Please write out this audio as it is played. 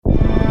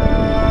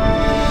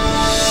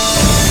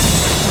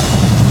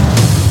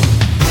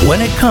When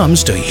it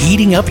comes to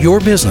heating up your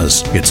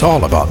business, it's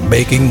all about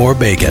making more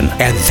bacon,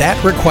 and that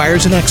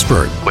requires an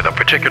expert with a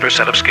particular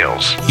set of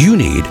skills. You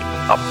need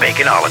a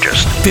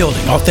baconologist.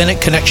 Building authentic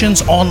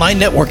connections, online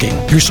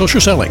networking, your social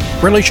selling,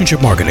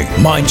 relationship marketing,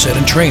 mindset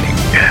and training.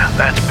 Yeah,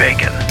 that's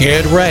bacon.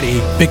 Get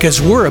ready,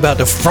 because we're about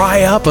to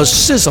fry up a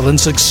sizzling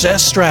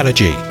success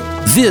strategy.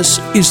 This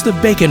is the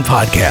Bacon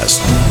Podcast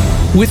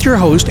with your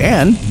host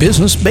and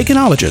business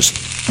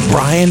baconologist,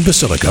 Brian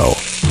Basilico.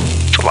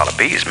 It's a lot of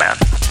bees, man.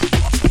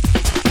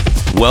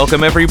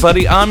 Welcome,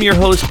 everybody. I'm your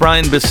host,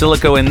 Brian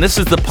Basilico, and this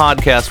is the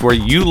podcast where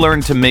you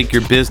learn to make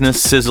your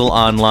business sizzle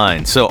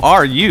online. So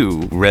are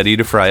you ready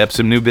to fry up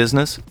some new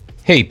business?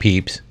 Hey,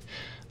 peeps.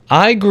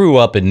 I grew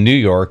up in New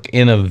York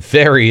in a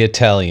very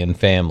Italian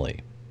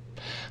family.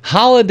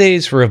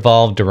 Holidays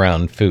revolved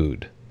around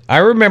food. I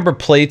remember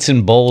plates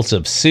and bowls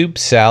of soup,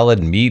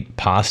 salad, meat,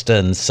 pasta,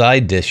 and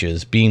side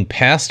dishes being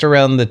passed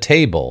around the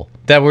table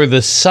that were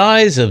the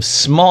size of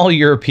small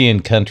European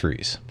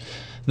countries.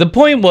 The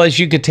point was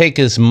you could take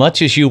as much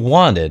as you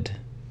wanted,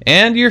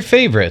 and your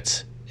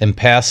favorites, and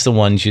pass the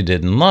ones you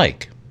didn't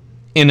like.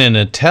 In an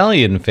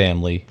Italian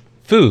family,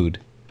 food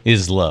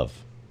is love.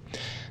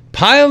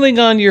 Piling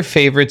on your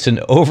favorites and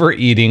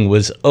overeating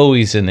was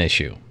always an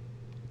issue.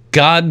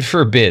 God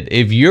forbid,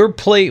 if your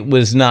plate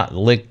was not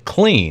licked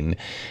clean,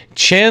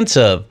 chance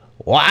of,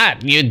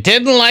 "What, you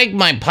didn't like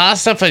my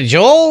pasta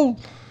fagioli?"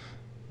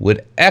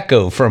 would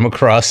echo from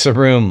across the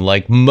room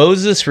like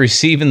Moses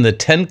receiving the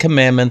 10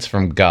 Commandments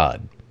from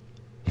God.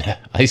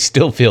 I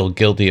still feel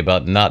guilty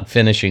about not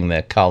finishing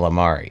that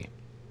calamari.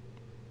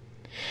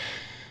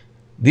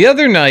 The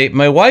other night,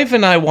 my wife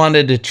and I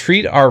wanted to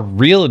treat our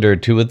realtor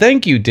to a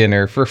thank you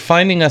dinner for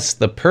finding us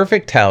the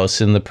perfect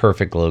house in the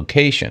perfect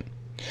location.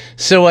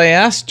 So I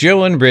asked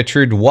Joe and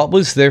Richard what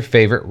was their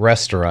favorite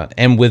restaurant,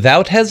 and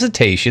without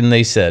hesitation,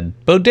 they said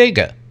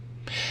Bodega.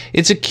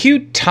 It's a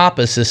cute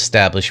tapas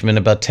establishment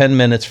about 10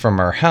 minutes from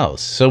our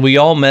house, so we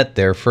all met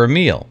there for a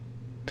meal.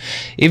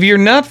 If you're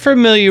not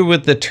familiar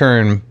with the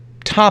term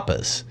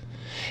tapas,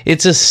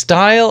 it's a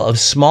style of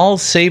small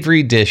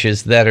savory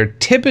dishes that are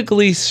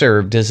typically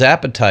served as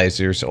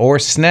appetizers or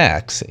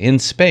snacks in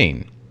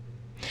Spain.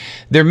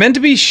 They're meant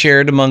to be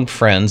shared among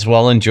friends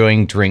while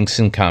enjoying drinks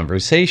and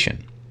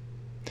conversation.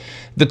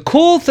 The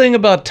cool thing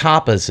about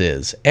tapas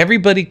is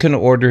everybody can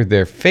order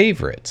their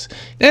favorites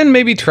and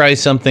maybe try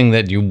something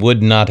that you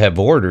would not have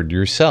ordered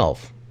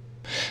yourself.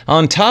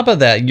 On top of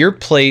that, your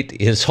plate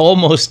is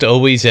almost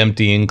always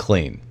empty and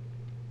clean.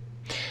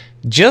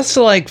 Just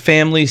like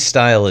family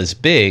style is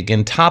big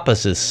and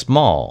tapas is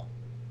small,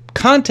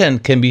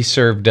 content can be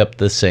served up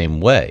the same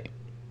way.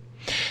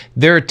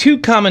 There are two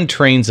common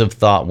trains of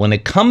thought when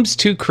it comes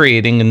to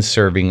creating and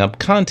serving up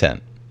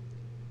content.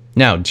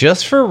 Now,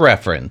 just for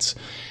reference,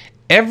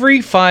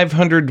 every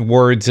 500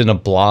 words in a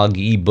blog,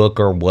 ebook,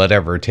 or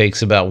whatever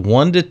takes about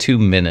 1 to 2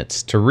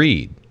 minutes to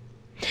read.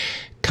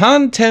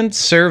 Content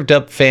served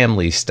up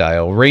family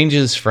style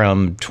ranges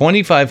from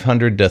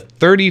 2,500 to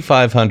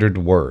 3,500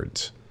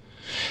 words.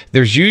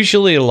 There's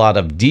usually a lot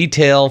of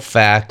detail,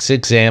 facts,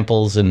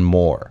 examples, and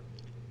more.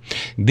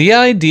 The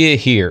idea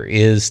here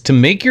is to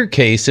make your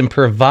case and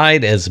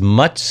provide as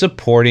much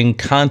supporting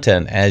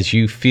content as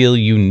you feel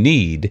you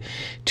need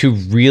to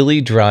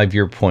really drive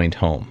your point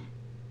home.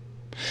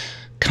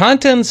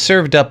 Content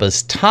served up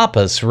as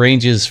tapas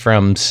ranges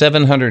from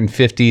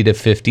 750 to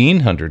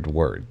 1,500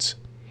 words.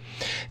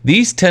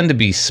 These tend to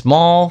be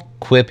small,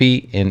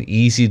 quippy, and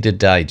easy to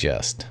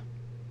digest.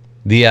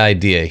 The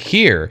idea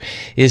here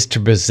is to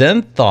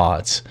present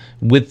thoughts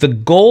with the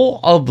goal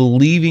of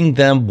leaving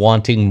them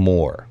wanting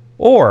more,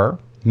 or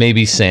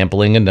maybe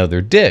sampling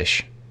another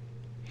dish.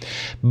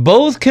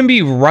 Both can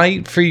be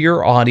right for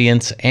your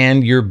audience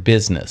and your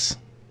business,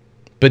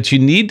 but you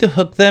need to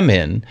hook them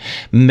in,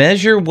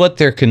 measure what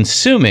they're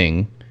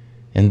consuming,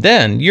 and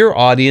then your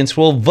audience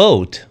will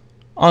vote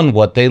on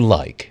what they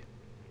like.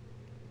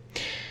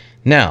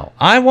 Now,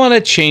 I want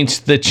to change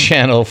the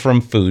channel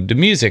from food to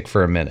music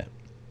for a minute.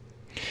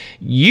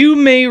 You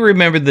may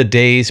remember the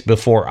days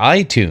before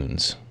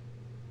iTunes,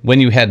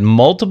 when you had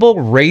multiple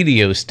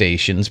radio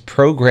stations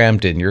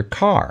programmed in your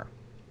car.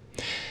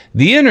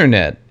 The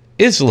internet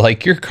is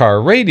like your car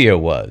radio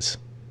was,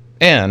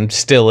 and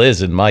still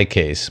is in my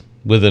case,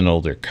 with an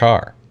older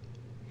car.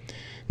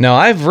 Now,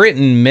 I've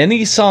written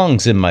many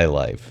songs in my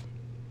life,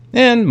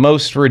 and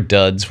most were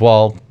duds,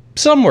 while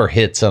some were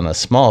hits on a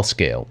small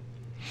scale.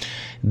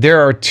 There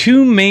are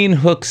two main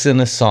hooks in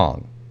a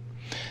song.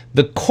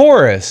 The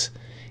chorus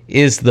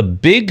is the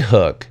big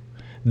hook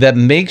that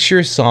makes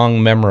your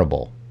song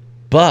memorable.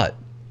 But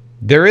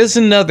there is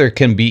another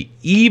can be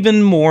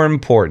even more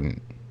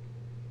important.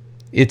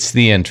 It's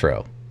the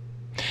intro.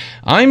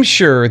 I'm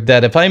sure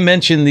that if I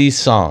mention these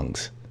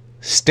songs,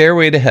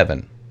 Stairway to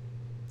Heaven,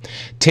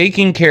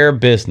 Taking Care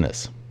of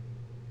Business,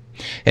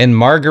 and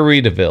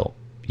Margaritaville,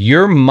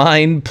 your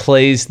mind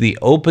plays the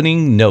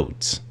opening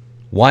notes.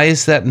 Why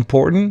is that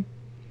important?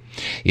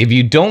 If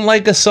you don't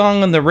like a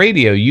song on the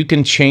radio, you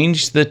can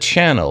change the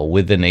channel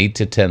within 8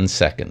 to 10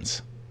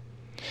 seconds.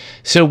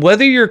 So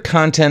whether your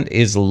content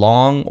is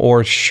long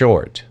or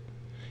short,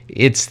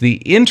 it's the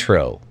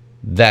intro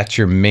that's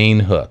your main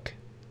hook.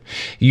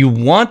 You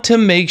want to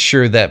make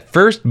sure that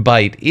first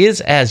bite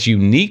is as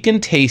unique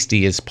and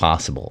tasty as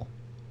possible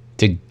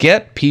to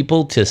get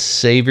people to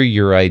savor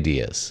your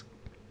ideas.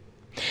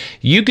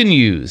 You can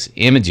use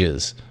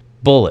images,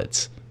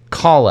 bullets,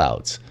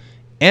 callouts,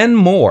 and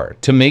more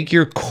to make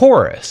your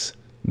chorus,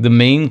 the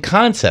main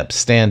concept,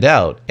 stand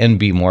out and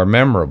be more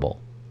memorable.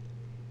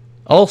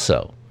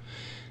 Also,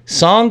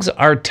 songs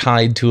are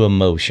tied to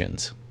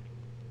emotions.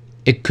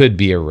 It could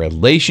be a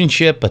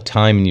relationship, a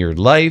time in your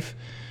life,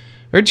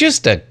 or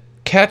just a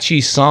catchy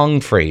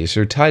song phrase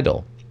or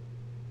title.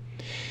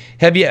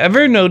 Have you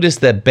ever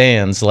noticed that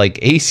bands like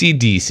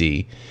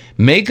AC/DC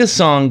make a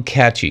song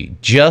catchy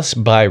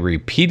just by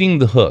repeating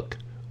the hook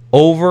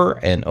over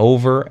and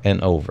over and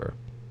over?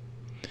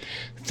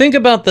 Think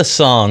about the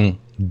song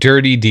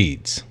Dirty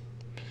Deeds.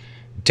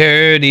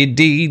 Dirty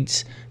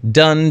deeds,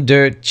 done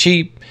dirt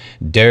cheap.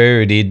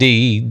 Dirty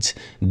deeds,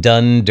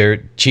 done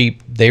dirt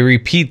cheap. They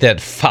repeat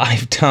that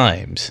 5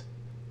 times.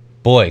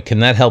 Boy, can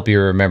that help you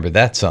remember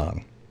that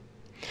song.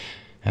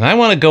 And I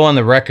want to go on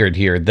the record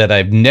here that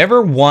I've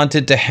never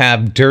wanted to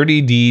have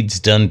dirty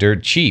deeds done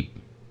dirt cheap.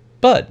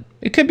 But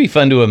it could be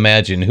fun to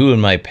imagine who in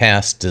my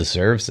past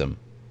deserves them.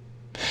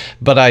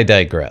 But I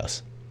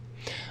digress.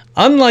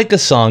 Unlike a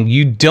song,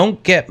 you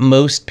don't get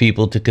most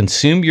people to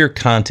consume your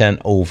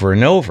content over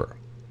and over.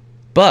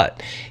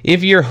 But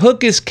if your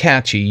hook is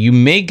catchy, you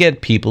may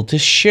get people to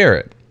share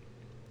it.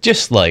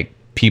 Just like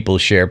people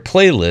share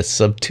playlists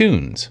of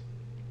tunes.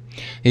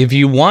 If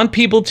you want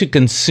people to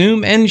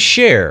consume and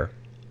share,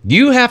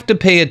 you have to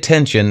pay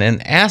attention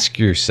and ask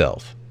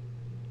yourself,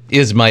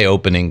 is my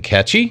opening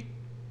catchy?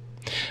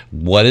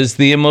 What is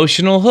the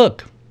emotional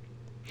hook?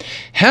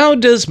 How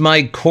does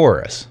my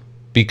chorus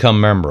become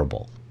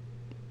memorable?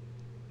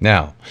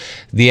 Now,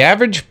 the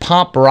average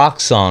pop rock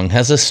song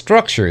has a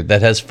structure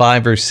that has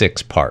 5 or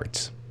 6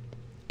 parts.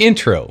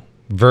 Intro,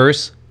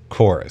 verse,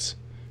 chorus.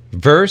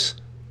 Verse,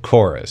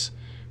 chorus.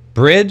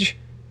 Bridge,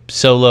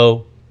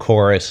 solo,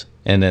 chorus,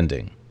 and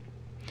ending.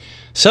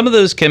 Some of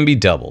those can be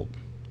doubled.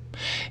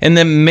 And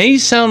that may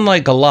sound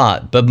like a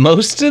lot, but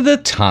most of the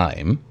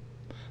time,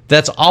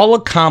 that's all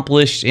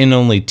accomplished in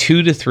only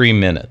 2 to 3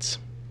 minutes.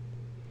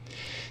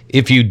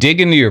 If you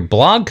dig into your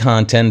blog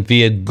content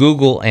via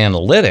Google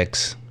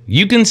Analytics,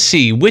 you can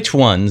see which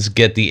ones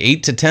get the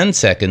 8 to 10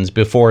 seconds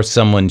before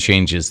someone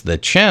changes the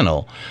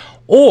channel,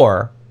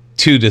 or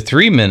 2 to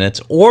 3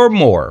 minutes or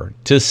more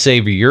to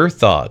savor your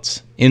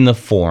thoughts in the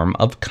form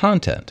of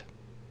content.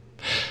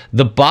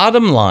 The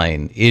bottom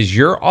line is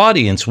your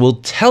audience will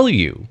tell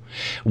you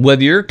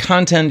whether your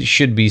content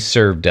should be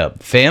served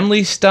up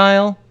family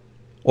style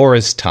or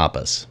as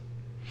tapas.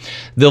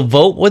 They'll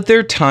vote with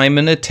their time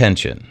and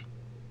attention.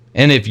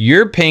 And if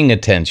you're paying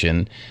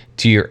attention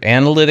to your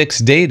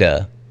analytics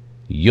data,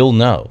 you'll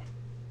know.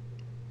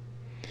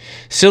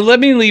 So let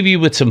me leave you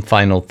with some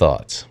final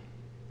thoughts.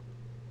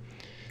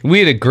 We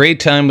had a great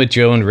time with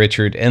Joe and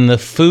Richard, and the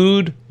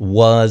food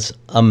was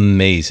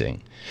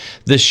amazing.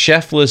 The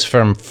chef was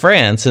from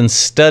France and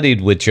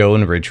studied with Joe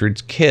and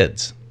Richard's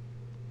kids.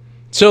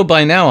 So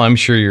by now, I'm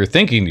sure you're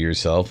thinking to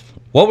yourself,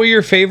 what were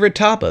your favorite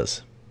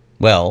tapas?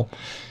 Well,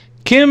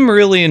 Kim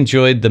really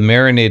enjoyed the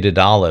marinated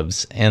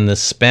olives and the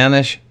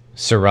Spanish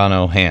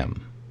serrano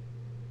ham.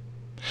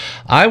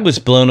 I was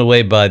blown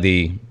away by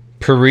the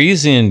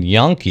Parisian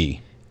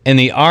Yankee and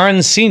the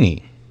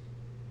arancini.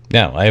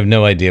 Now, I have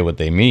no idea what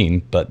they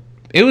mean, but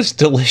it was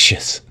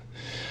delicious.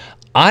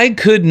 I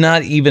could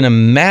not even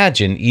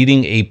imagine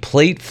eating a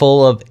plate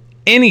full of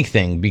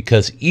anything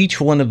because each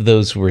one of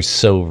those were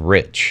so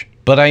rich.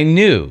 But I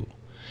knew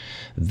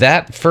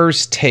that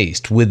first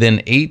taste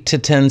within 8 to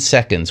 10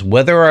 seconds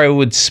whether I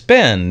would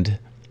spend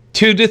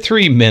 2 to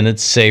 3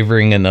 minutes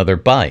savoring another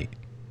bite,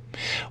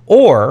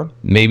 or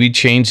maybe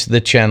change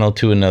the channel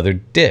to another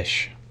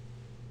dish.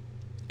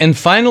 And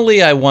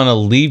finally, I want to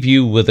leave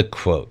you with a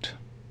quote.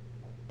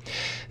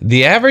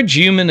 The average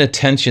human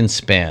attention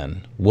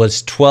span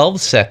was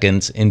 12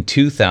 seconds in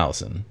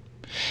 2000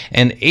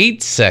 and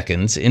 8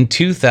 seconds in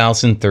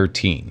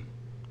 2013,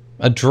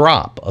 a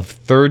drop of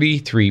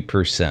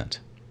 33%.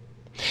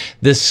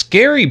 The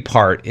scary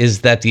part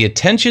is that the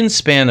attention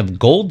span of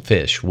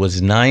goldfish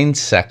was 9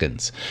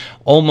 seconds,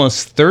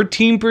 almost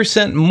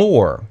 13%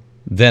 more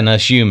than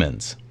us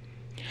humans.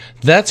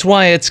 That's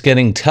why it's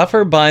getting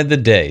tougher by the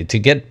day to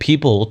get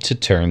people to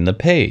turn the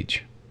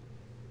page.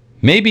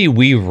 Maybe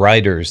we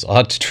writers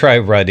ought to try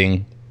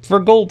writing for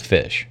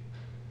goldfish.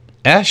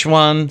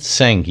 Ashwan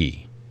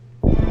Sanghi.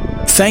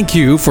 Thank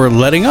you for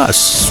letting us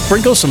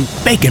sprinkle some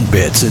bacon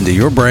bits into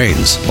your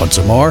brains. Want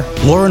some more?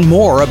 Learn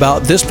more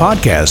about this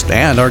podcast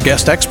and our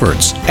guest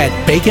experts at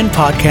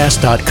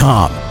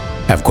baconpodcast.com.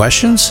 Have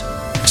questions?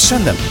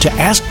 Send them to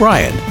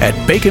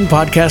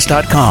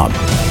askbrian@baconpodcast.com.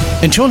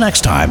 Until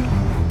next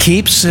time,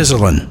 keep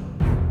sizzling.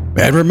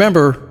 And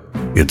remember,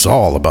 it's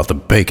all about the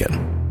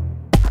bacon.